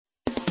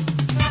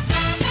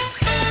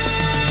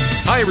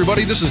Hi,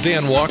 everybody. This is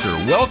Dan Walker.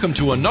 Welcome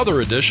to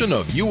another edition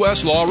of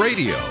U.S. Law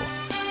Radio.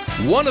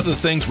 One of the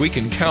things we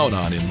can count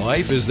on in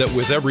life is that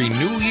with every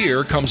new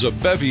year comes a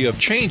bevy of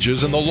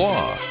changes in the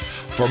law.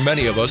 For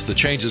many of us, the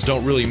changes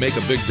don't really make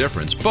a big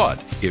difference, but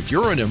if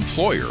you're an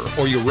employer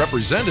or you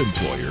represent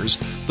employers,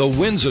 the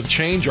winds of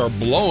change are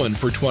blowing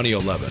for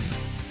 2011.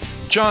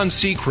 John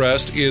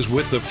Seacrest is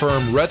with the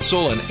firm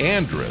Retzel and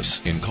Andrus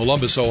in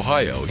Columbus,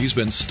 Ohio. He's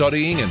been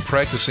studying and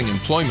practicing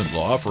employment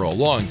law for a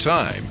long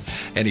time,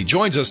 and he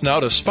joins us now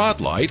to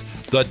spotlight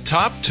the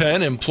top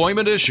 10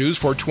 employment issues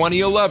for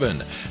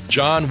 2011.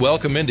 John,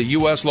 welcome into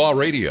U.S. Law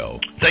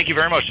Radio. Thank you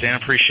very much,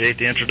 Dan. Appreciate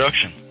the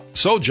introduction.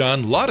 So,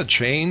 John, a lot of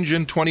change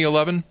in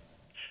 2011?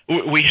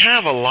 We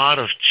have a lot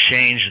of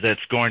change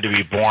that's going to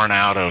be born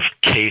out of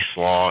case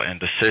law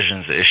and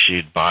decisions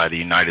issued by the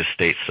United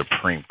States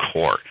Supreme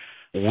Court.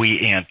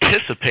 We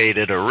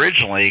anticipated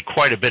originally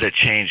quite a bit of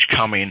change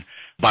coming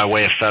by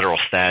way of federal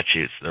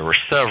statutes. There were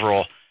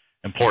several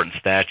important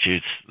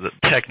statutes that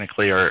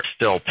technically are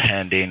still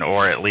pending,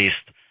 or at least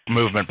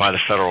movement by the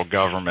federal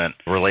government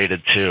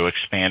related to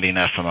expanding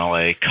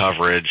FMLA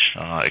coverage,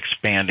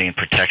 expanding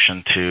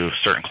protection to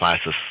certain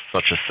classes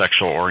such as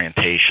sexual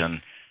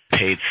orientation,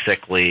 paid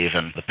sick leave,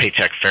 and the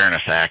Paycheck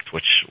Fairness Act,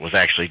 which was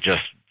actually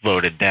just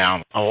voted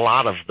down. A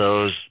lot of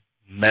those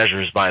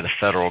measures by the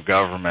federal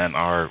government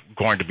are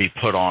going to be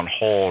put on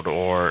hold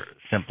or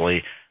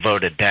simply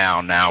voted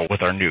down now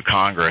with our new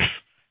Congress.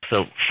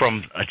 So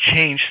from a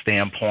change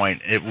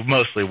standpoint, it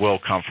mostly will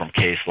come from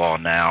case law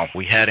now.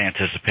 We had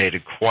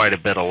anticipated quite a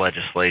bit of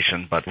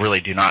legislation, but really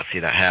do not see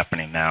that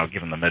happening now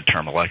given the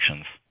midterm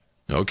elections.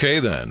 Okay,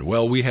 then.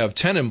 Well, we have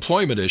 10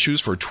 employment issues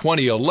for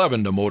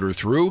 2011 to motor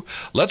through.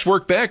 Let's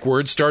work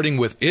backwards, starting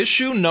with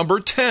issue number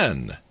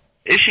 10.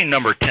 Issue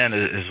number 10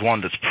 is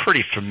one that's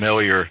pretty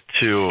familiar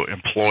to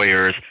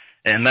employers,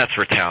 and that's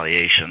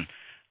retaliation.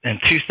 In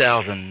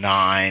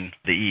 2009,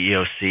 the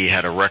EEOC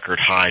had a record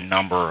high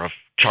number of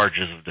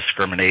charges of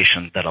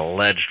discrimination that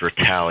alleged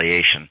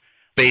retaliation.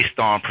 Based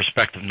on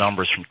prospective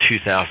numbers from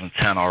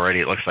 2010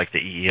 already, it looks like the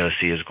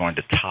EEOC is going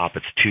to top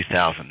its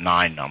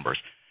 2009 numbers.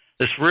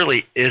 This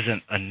really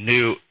isn't a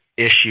new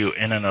issue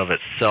in and of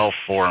itself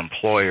for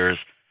employers.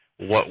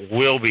 What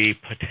will be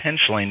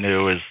potentially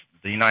new is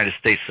the United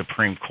States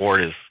Supreme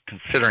Court is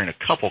considering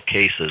a couple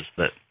cases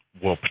that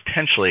will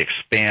potentially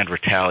expand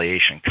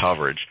retaliation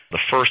coverage. The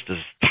first is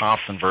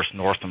Thompson v.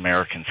 North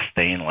American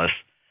Stainless,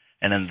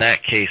 and in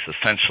that case,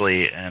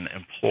 essentially an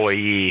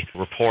employee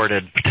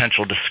reported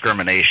potential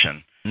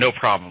discrimination. No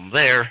problem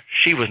there.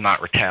 She was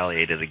not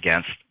retaliated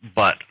against,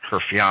 but her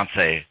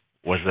fiancé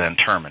was then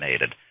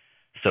terminated.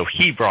 So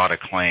he brought a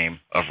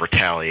claim of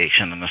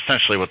retaliation, and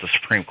essentially what the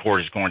Supreme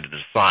Court is going to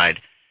decide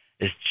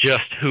is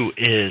just who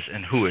is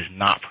and who is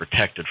not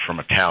protected from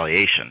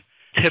retaliation.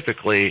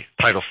 Typically,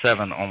 Title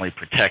VII only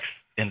protects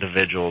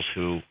individuals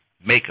who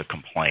make a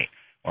complaint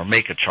or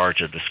make a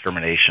charge of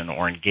discrimination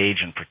or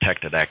engage in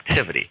protected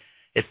activity.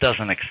 It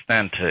doesn't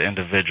extend to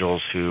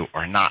individuals who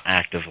are not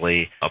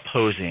actively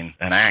opposing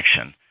an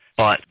action.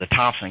 But the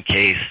Thompson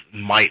case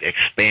might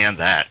expand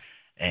that,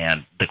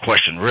 and the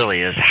question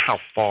really is how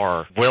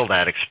far will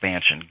that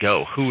expansion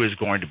go? Who is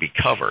going to be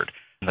covered?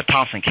 In the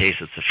Thompson case,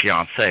 it's a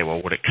fiancé.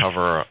 Well, would it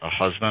cover a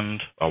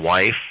husband, a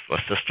wife, a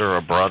sister,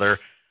 a brother?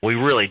 We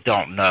really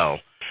don't know.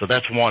 So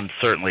that's one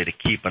certainly to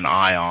keep an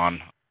eye on.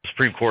 The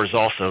Supreme Court is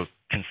also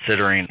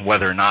considering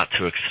whether or not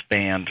to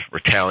expand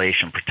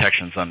retaliation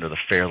protections under the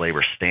Fair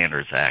Labor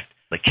Standards Act.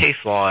 The case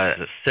law as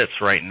it sits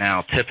right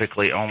now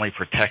typically only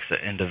protects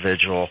an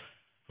individual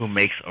who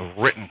makes a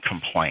written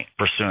complaint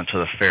pursuant to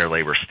the Fair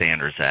Labor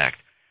Standards Act.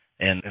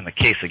 And in the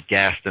case of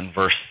Gaston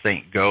v.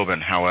 St.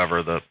 Gobain,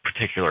 however, the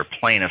particular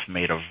plaintiff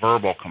made a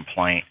verbal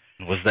complaint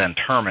and was then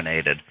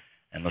terminated.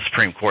 And the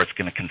Supreme Court's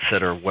going to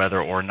consider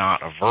whether or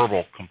not a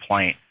verbal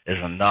complaint is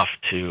enough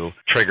to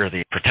trigger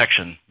the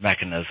protection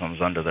mechanisms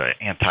under the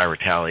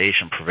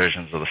anti-retaliation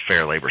provisions of the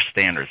Fair Labor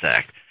Standards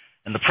Act.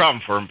 And the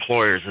problem for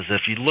employers is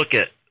if you look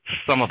at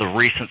some of the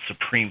recent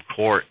Supreme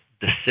Court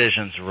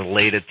decisions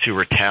related to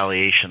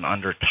retaliation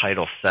under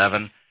Title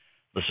VII,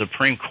 the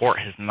Supreme Court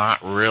has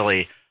not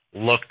really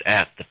looked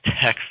at the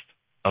text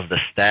of the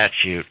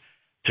statute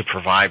to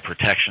provide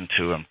protection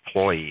to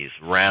employees.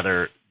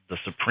 Rather, the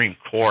Supreme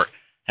Court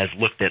has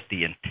looked at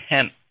the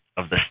intent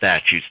of the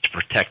statutes to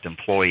protect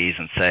employees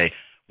and say,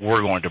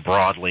 we're going to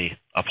broadly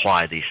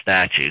apply these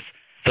statutes.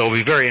 So it'll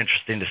be very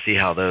interesting to see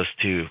how those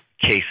two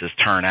cases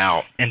turn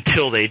out.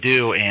 Until they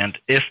do, and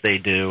if they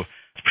do,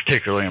 it's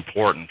particularly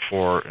important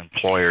for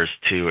employers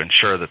to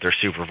ensure that their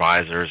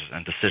supervisors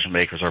and decision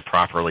makers are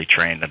properly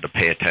trained and to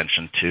pay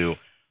attention to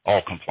all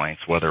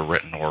complaints, whether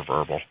written or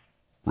verbal.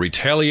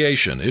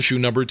 Retaliation, issue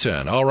number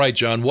 10. All right,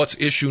 John, what's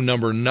issue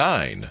number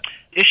 9?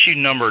 Issue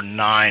number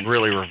 9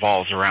 really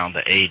revolves around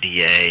the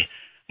ADA.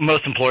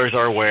 Most employers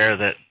are aware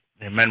that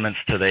the amendments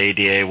to the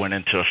ADA went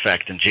into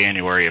effect in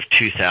January of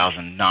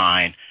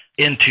 2009.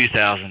 In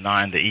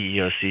 2009, the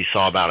EEOC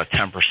saw about a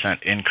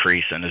 10%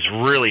 increase and is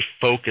really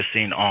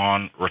focusing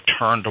on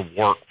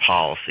return-to-work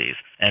policies.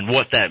 And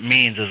what that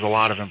means is a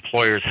lot of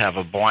employers have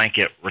a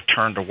blanket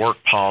return-to-work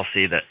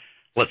policy that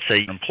let's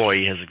say an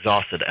employee has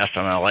exhausted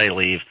FMLA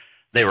leave,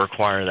 they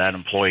require that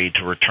employee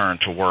to return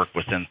to work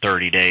within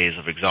 30 days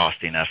of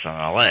exhausting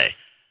FMLA.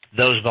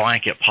 Those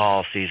blanket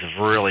policies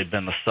have really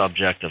been the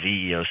subject of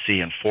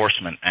EEOC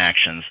enforcement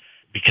actions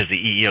because the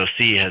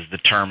EEOC has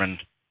determined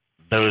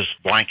those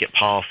blanket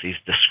policies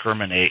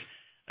discriminate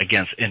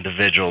against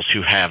individuals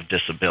who have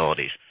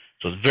disabilities.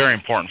 So it's very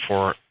important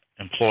for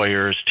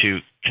employers to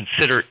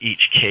consider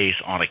each case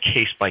on a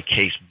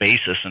case-by-case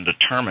basis and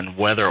determine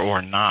whether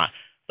or not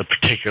the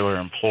particular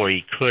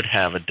employee could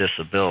have a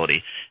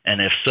disability. And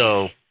if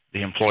so,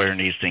 the employer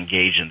needs to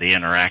engage in the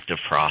interactive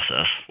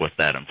process with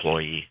that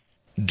employee.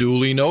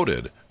 Duly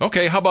noted.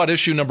 Okay, how about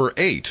issue number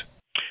 8?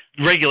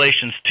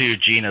 Regulations 2,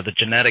 GINA, the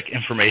Genetic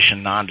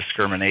Information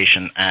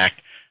Non-Discrimination Act,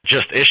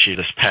 just issued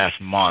this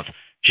past month.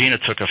 GINA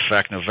took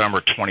effect November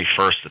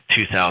 21st of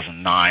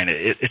 2009.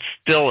 It's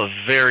still a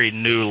very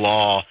new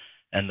law,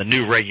 and the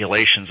new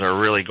regulations are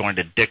really going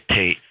to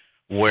dictate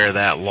where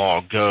that law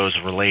goes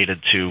related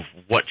to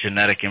what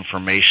genetic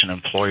information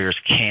employers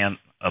can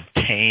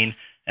obtain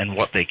and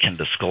what they can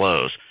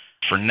disclose.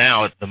 For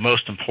now, the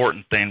most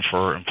important thing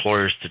for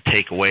employers to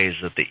take away is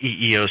that the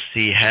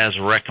EEOC has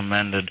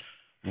recommended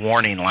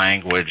warning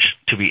language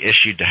to be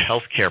issued to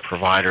healthcare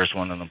providers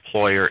when an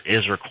employer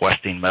is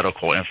requesting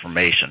medical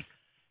information.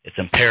 It's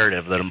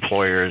imperative that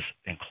employers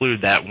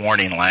include that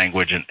warning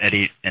language in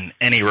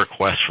any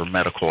request for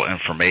medical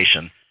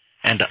information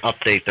and to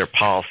update their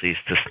policies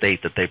to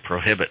state that they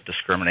prohibit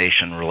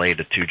discrimination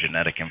related to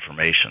genetic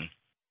information.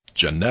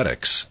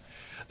 Genetics.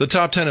 The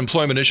top 10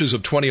 employment issues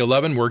of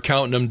 2011, we're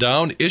counting them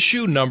down.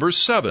 Issue number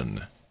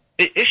 7.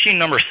 Issue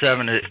number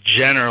 7 is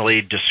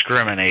generally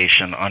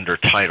discrimination under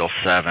Title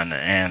VII,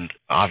 and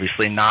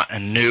obviously not a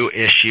new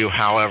issue.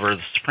 However,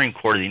 the Supreme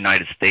Court of the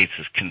United States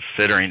is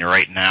considering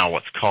right now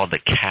what's called the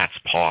cat's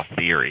paw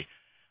theory.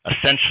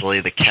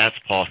 Essentially, the cat's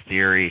paw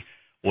theory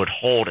would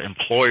hold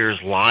employers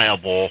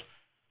liable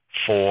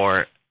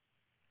for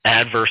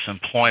adverse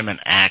employment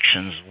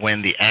actions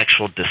when the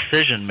actual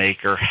decision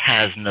maker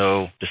has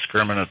no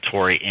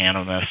discriminatory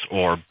animus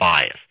or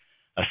bias.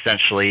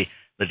 Essentially,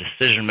 the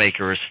decision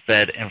maker is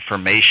fed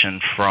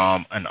information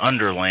from an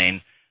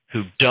underling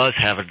who does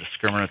have a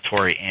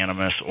discriminatory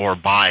animus or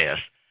bias,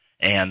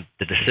 and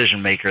the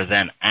decision maker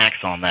then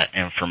acts on that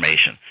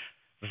information.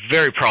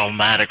 Very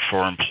problematic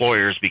for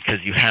employers because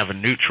you have a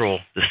neutral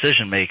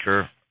decision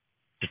maker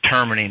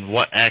determining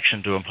what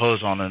action to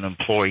impose on an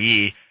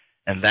employee,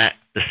 and that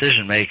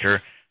decision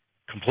maker,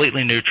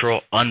 completely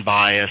neutral,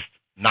 unbiased,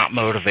 not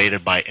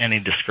motivated by any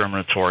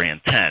discriminatory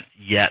intent,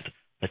 yet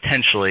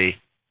potentially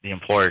the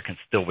employer can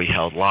still be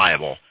held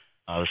liable.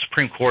 The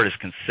Supreme Court is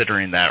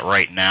considering that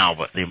right now,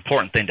 but the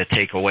important thing to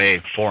take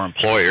away for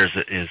employers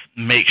is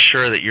make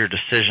sure that your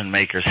decision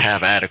makers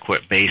have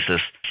adequate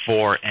basis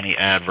for any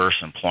adverse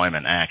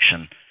employment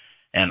action.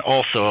 And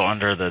also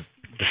under the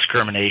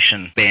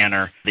discrimination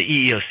banner, the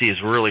EEOC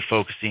is really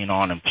focusing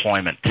on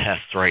employment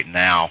tests right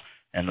now.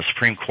 And the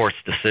Supreme Court's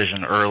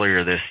decision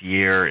earlier this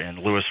year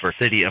in Lewis v.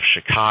 City of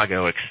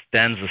Chicago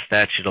extends the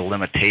statute of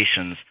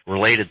limitations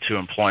related to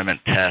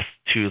employment tests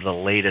to the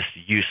latest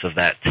use of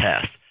that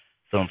test.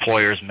 So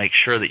employers make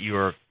sure that you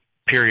are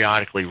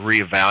periodically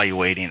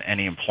reevaluating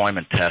any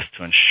employment test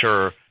to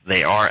ensure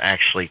they are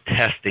actually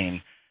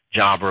testing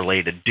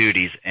job-related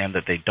duties and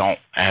that they don't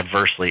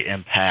adversely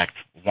impact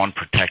one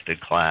protected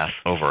class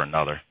over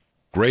another.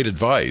 Great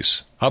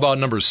advice. How about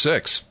number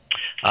 6?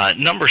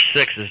 Number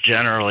 6 is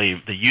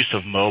generally the use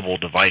of mobile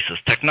devices.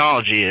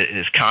 Technology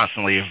is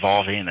constantly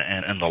evolving,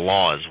 and the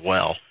law as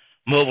well.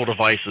 Mobile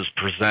devices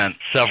present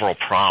several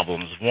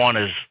problems. One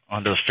is,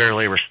 under the Fair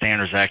Labor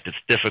Standards Act, it's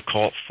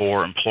difficult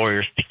for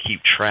employers to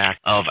keep track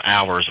of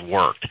hours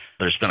worked.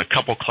 There's been a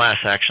couple class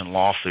action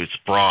lawsuits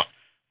brought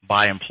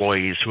by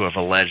employees who have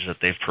alleged that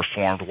they've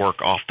performed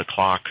work off the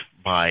clock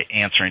by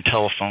answering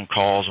telephone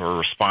calls or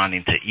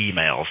responding to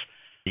emails.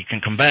 You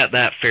can combat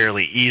that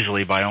fairly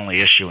easily by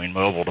only issuing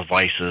mobile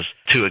devices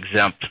to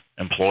exempt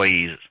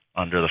employees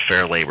under the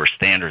Fair Labor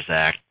Standards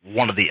Act.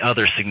 One of the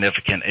other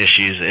significant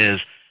issues is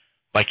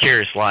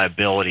vicarious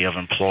liability of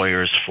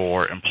employers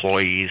for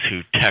employees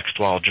who text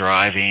while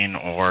driving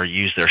or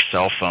use their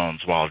cell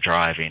phones while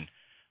driving.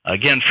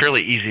 Again,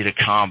 fairly easy to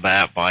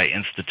combat by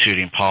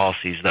instituting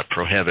policies that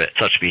prohibit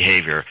such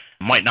behavior.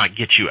 Might not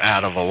get you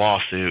out of a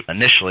lawsuit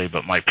initially,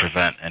 but might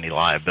prevent any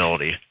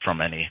liability from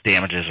any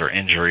damages or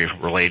injury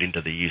relating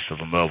to the use of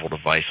a mobile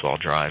device while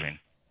driving.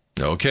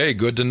 Okay,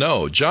 good to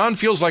know. John,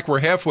 feels like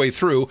we're halfway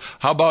through.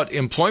 How about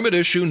employment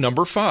issue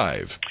number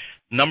 5?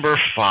 Number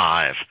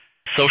 5,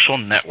 social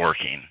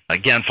networking.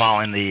 Again,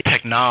 following the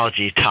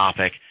technology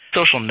topic,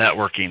 social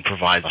networking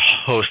provides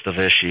a host of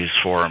issues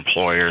for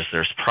employers.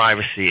 There's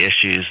privacy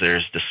issues,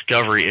 there's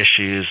discovery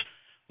issues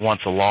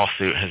once a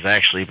lawsuit has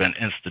actually been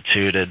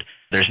instituted.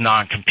 There's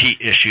non-compete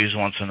issues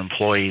once an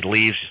employee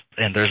leaves,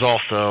 and there's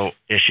also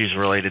issues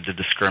related to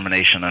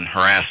discrimination and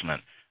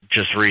harassment.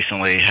 Just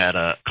recently had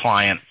a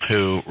client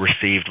who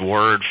received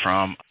word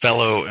from a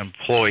fellow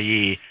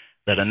employee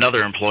that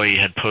another employee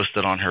had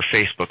posted on her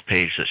Facebook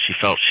page that she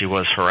felt she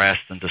was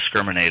harassed and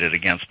discriminated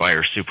against by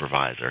her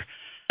supervisor.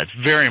 It's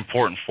very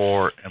important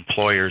for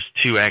employers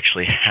to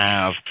actually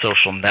have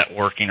social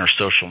networking or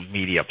social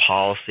media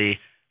policy.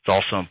 It's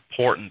also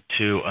important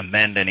to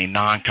amend any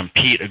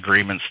non-compete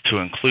agreements to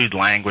include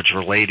language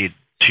related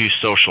to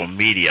social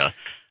media.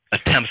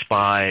 Attempts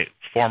by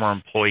former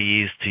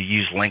employees to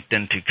use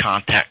LinkedIn to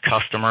contact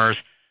customers,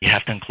 you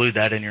have to include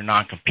that in your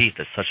non-compete,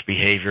 that such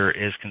behavior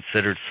is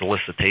considered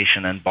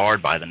solicitation and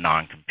barred by the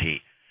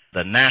non-compete.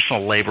 The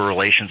National Labor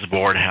Relations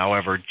Board,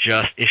 however,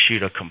 just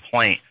issued a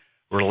complaint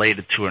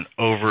related to an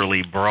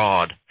overly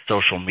broad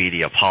social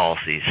media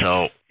policy.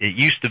 So it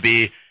used to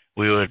be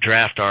we would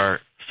draft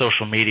our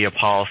social media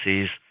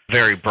policies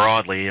very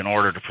broadly in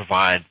order to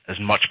provide as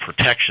much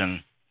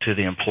protection to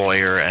the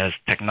employer as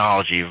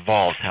technology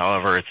evolves.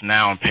 However, it's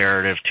now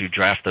imperative to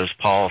draft those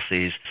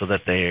policies so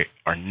that they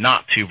are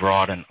not too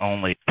broad and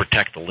only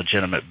protect the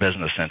legitimate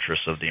business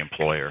interests of the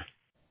employer.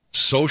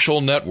 Social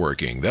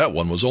networking. That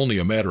one was only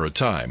a matter of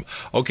time.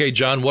 Okay,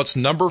 John, what's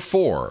number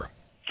 4?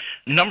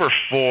 Number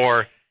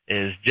 4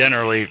 is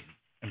generally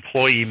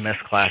employee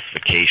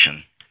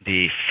misclassification.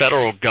 The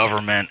federal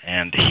government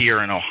and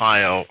here in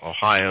Ohio,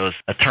 Ohio's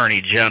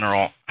Attorney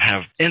General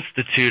have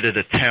instituted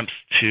attempts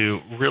to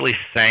really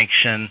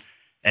sanction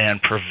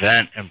and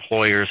prevent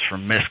employers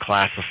from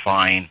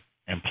misclassifying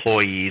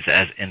employees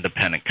as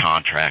independent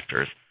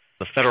contractors.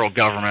 The federal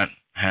government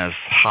has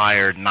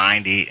hired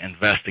 90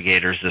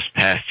 investigators this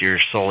past year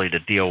solely to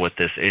deal with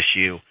this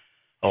issue.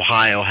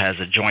 Ohio has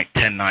a joint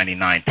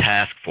 1099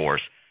 task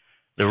force.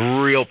 The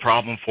real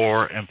problem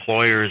for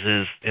employers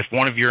is if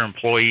one of your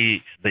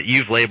employees that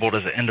you've labeled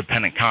as an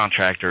independent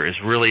contractor is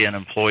really an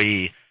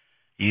employee,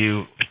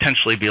 you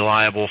potentially be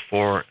liable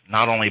for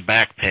not only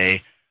back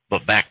pay,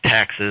 but back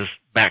taxes,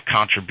 back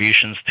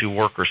contributions to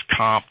workers'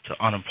 comp, to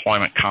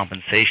unemployment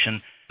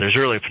compensation. There's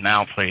really a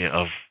panoply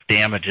of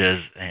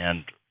damages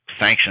and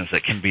sanctions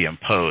that can be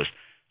imposed.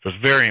 So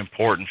it's very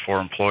important for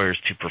employers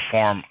to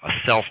perform a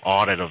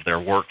self-audit of their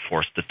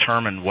workforce,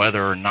 determine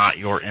whether or not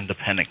your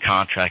independent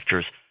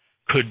contractors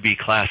could be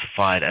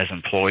classified as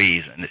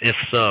employees, and if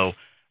so,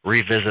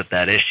 revisit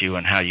that issue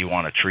and how you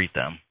want to treat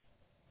them.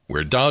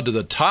 We're down to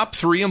the top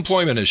 3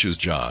 employment issues,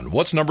 John.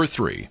 What's number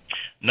 3?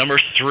 Number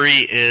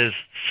 3 is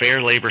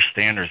Fair Labor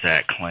Standards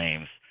Act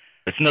claims.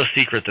 It's no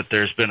secret that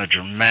there's been a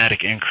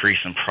dramatic increase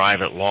in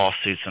private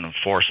lawsuits and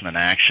enforcement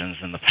actions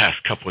in the past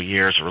couple of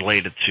years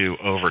related to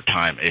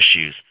overtime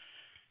issues.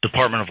 The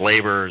Department of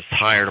Labor has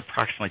hired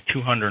approximately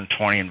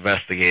 220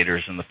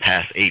 investigators in the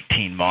past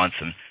 18 months,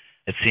 and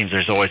it seems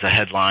there's always a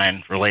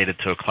headline related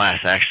to a class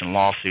action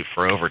lawsuit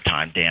for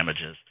overtime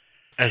damages.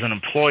 As an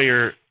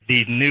employer,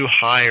 the new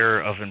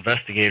hire of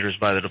investigators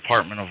by the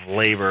Department of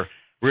Labor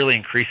really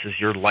increases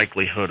your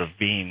likelihood of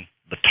being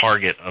the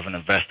target of an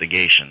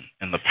investigation.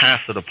 In the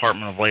past, the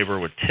Department of Labor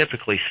would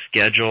typically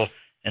schedule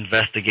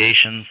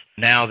investigations.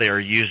 Now they are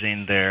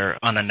using their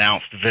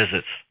unannounced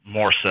visits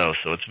more so.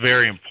 So it's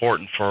very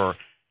important for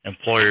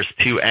employers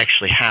to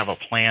actually have a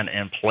plan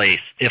in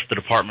place if the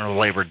Department of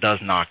Labor does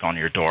knock on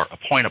your door.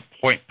 Appoint a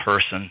point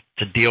person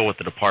to deal with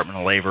the Department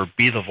of Labor,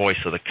 be the voice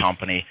of the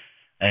company,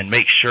 and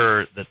make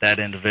sure that that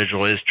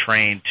individual is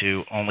trained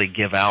to only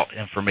give out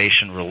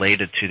information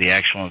related to the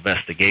actual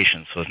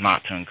investigation so as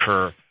not to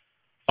incur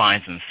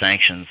fines and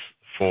sanctions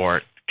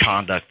for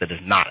conduct that is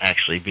not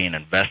actually being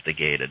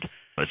investigated.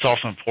 It's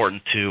also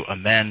important to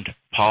amend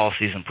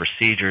policies and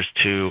procedures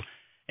to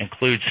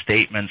include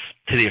statements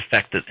to the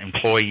effect that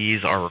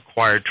employees are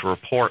required to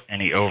report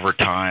any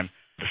overtime.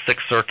 The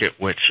Sixth Circuit,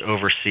 which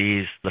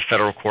oversees the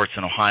federal courts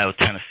in Ohio,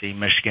 Tennessee,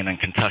 Michigan, and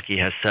Kentucky,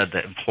 has said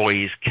that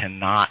employees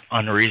cannot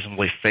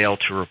unreasonably fail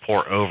to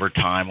report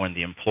overtime when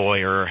the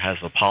employer has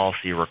a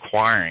policy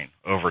requiring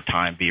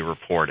overtime be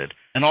reported.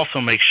 And also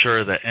make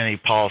sure that any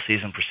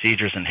policies and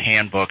procedures and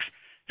handbooks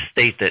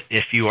state that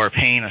if you are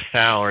paying a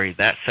salary,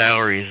 that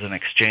salary is in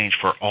exchange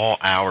for all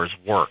hours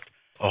worked.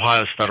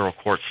 Ohio's federal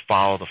courts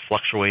follow the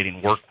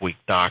fluctuating work week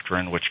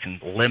doctrine, which can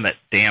limit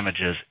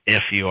damages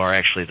if you are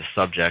actually the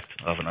subject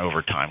of an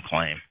overtime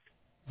claim.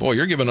 Boy,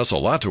 you're giving us a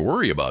lot to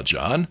worry about,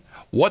 John.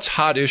 What's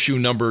hot issue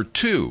number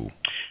 2?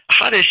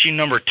 Hot issue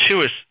number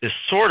 2 is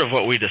sort of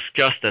what we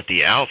discussed at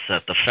the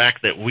outset, the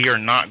fact that we are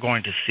not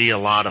going to see a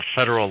lot of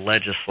federal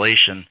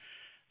legislation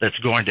that's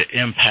going to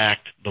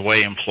impact the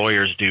way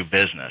employers do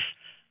business.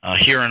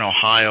 Here in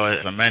Ohio,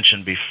 as I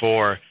mentioned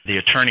before, the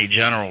Attorney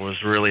General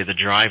was really the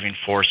driving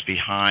force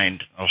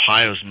behind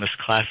Ohio's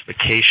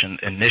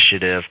misclassification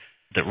initiative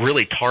that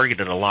really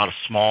targeted a lot of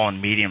small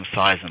and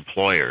medium-sized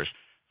employers.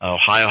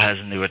 Ohio has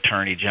a new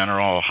Attorney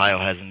General. Ohio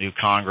has a new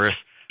Congress.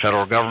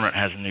 Federal government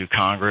has a new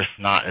Congress,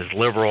 not as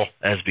liberal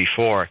as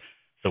before.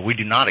 So we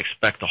do not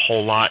expect a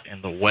whole lot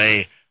in the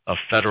way of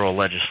federal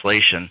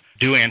legislation.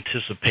 Do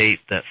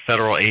anticipate that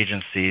federal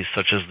agencies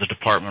such as the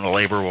Department of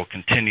Labor will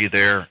continue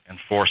their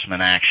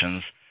enforcement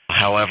actions.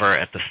 However,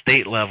 at the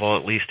state level,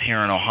 at least here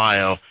in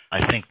Ohio,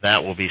 I think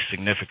that will be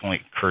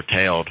significantly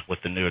curtailed with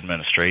the new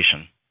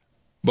administration.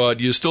 But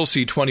you still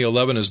see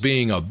 2011 as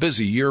being a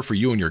busy year for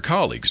you and your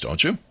colleagues,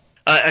 don't you?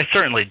 I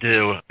certainly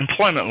do.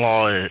 Employment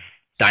law is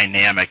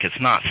dynamic.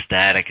 It's not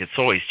static. It's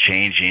always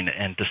changing.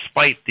 And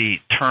despite the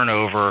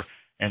turnover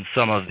and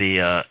some of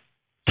the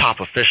top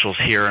officials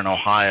here in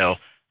Ohio,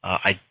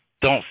 I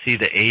don't see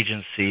the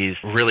agencies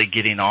really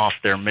getting off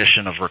their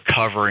mission of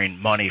recovering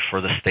money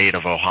for the state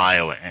of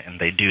Ohio, and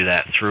they do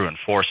that through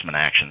enforcement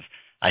actions.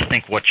 I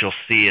think what you'll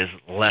see is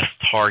less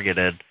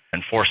targeted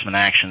enforcement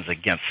actions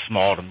against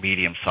small to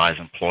medium-sized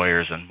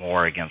employers and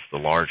more against the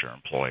larger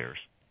employers.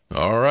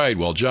 All right.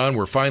 Well, John,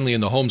 we're finally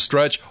in the home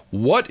stretch.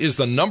 What is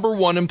the number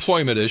one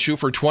employment issue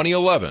for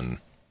 2011?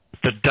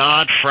 The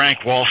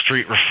Dodd-Frank Wall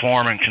Street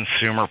Reform and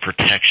Consumer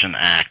Protection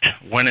Act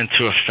went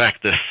into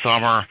effect this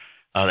summer.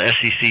 The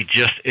SEC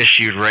just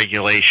issued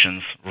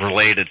regulations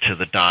related to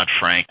the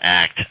Dodd-Frank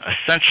Act.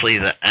 Essentially,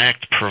 the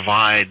act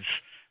provides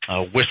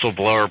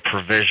whistleblower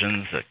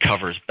provisions that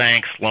covers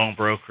banks, loan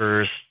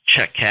brokers,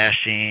 check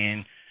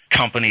cashing,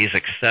 companies,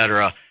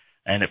 etc.,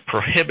 and it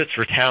prohibits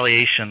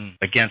retaliation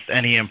against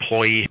any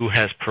employee who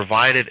has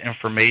provided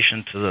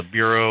information to the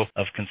Bureau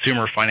of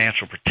Consumer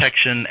Financial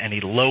Protection,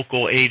 any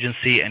local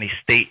agency, any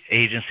state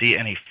agency,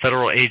 any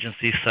federal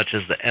agency such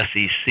as the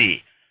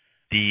SEC.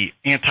 The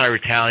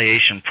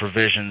anti-retaliation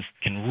provisions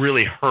can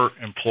really hurt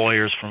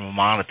employers from a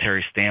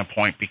monetary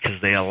standpoint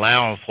because they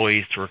allow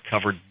employees to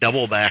recover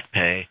double back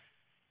pay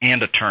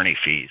and attorney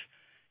fees.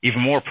 Even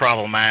more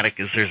problematic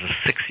is there's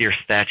a 6-year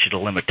statute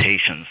of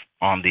limitations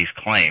on these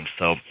claims.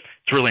 So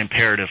it's really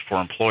imperative for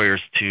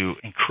employers to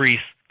increase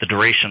the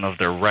duration of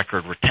their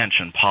record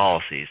retention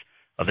policies.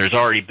 There's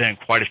already been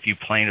quite a few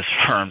plaintiffs'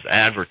 firms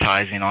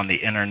advertising on the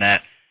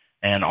Internet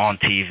and on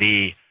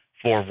TV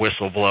for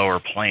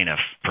whistleblower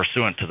plaintiffs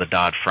pursuant to the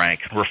Dodd-Frank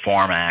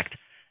Reform Act.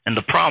 And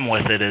the problem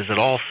with it is it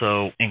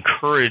also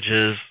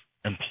encourages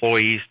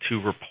employees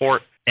to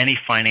report any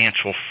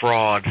financial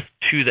fraud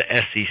to the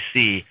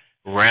SEC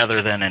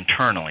rather than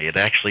internally. It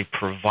actually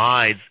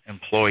provides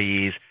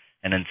employees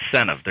an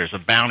incentive. There's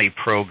a bounty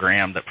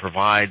program that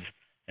provides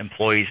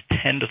employees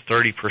 10 to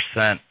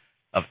 30%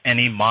 of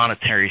any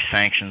monetary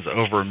sanctions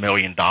over $1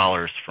 million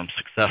from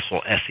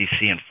successful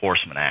SEC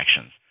enforcement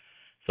actions.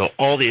 So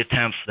all the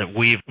attempts that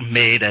we've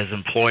made as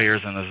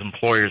employers and as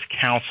employers'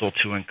 counsel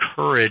to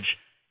encourage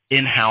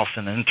in-house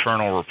and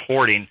internal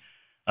reporting,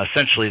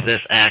 essentially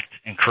this act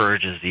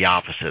encourages the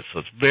opposite. So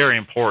it's very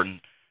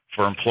important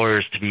for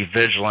employers to be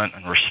vigilant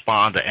and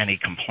respond to any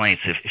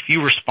complaints. If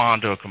you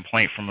respond to a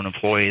complaint from an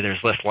employee, there's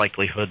less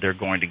likelihood they're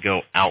going to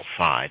go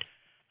outside.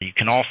 You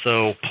can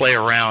also play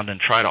around and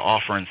try to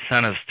offer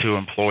incentives to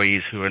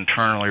employees who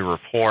internally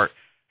report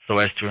so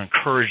as to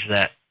encourage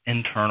that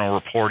internal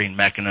reporting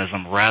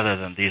mechanism rather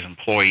than these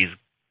employees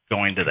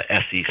going to the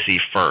SEC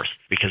first.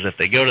 Because if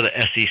they go to the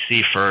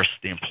SEC first,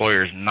 the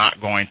employer is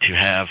not going to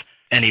have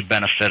any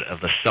benefit of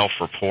the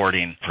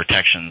self-reporting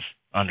protections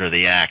under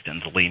the Act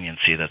and the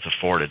leniency that's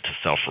afforded to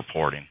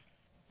self-reporting.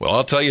 Well,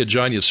 I'll tell you,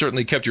 John, you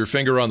certainly kept your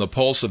finger on the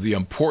pulse of the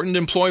important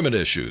employment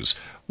issues.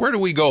 Where do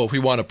we go if we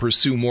want to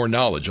pursue more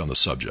knowledge on the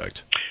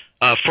subject?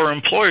 For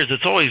employers,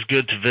 it's always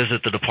good to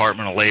visit the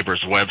Department of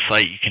Labor's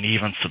website. You can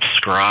even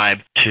subscribe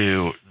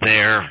to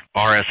their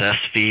RSS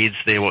feeds.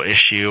 They will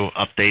issue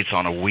updates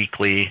on a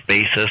weekly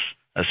basis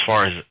as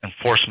far as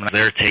enforcement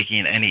they're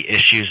taking, any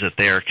issues that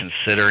they are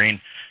considering,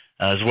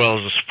 as well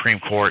as the Supreme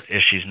Court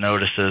issues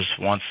notices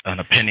once an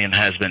opinion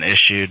has been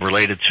issued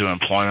related to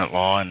employment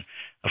law. And,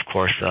 of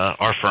course,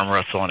 our firm,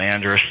 Russell &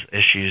 Andrus,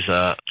 issues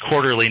a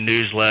quarterly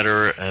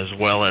newsletter as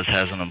well as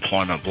has an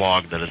employment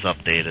blog that is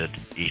updated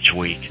each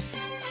week.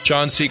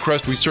 John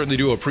Sechrest, we certainly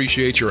do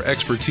appreciate your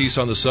expertise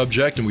on the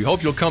subject, and we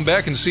hope you'll come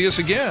back and see us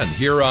again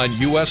here on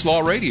U.S.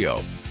 Law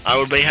Radio. I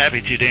would be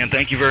happy to, Dan.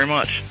 Thank you very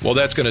much. Well,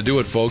 that's going to do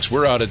it, folks.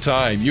 We're out of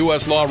time.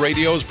 U.S. Law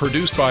Radio is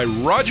produced by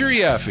Roger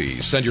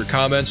Yaffe. Send your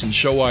comments and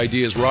show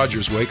ideas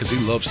Roger's way because he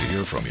loves to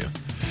hear from you.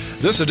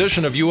 This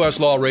edition of U.S.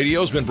 Law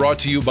Radio has been brought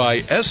to you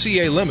by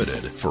SCA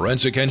Limited,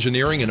 forensic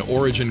engineering and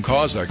origin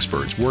cause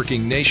experts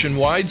working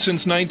nationwide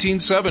since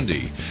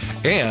 1970,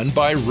 and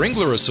by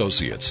Ringler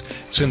Associates.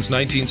 Since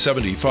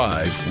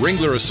 1975,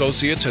 Ringler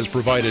Associates has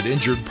provided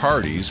injured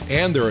parties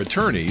and their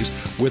attorneys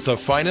with the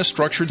finest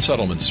structured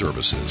settlement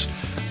services.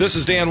 This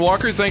is Dan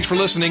Walker. Thanks for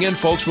listening in,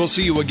 folks. We'll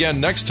see you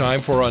again next time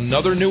for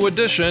another new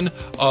edition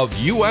of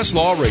U.S.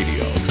 Law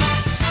Radio.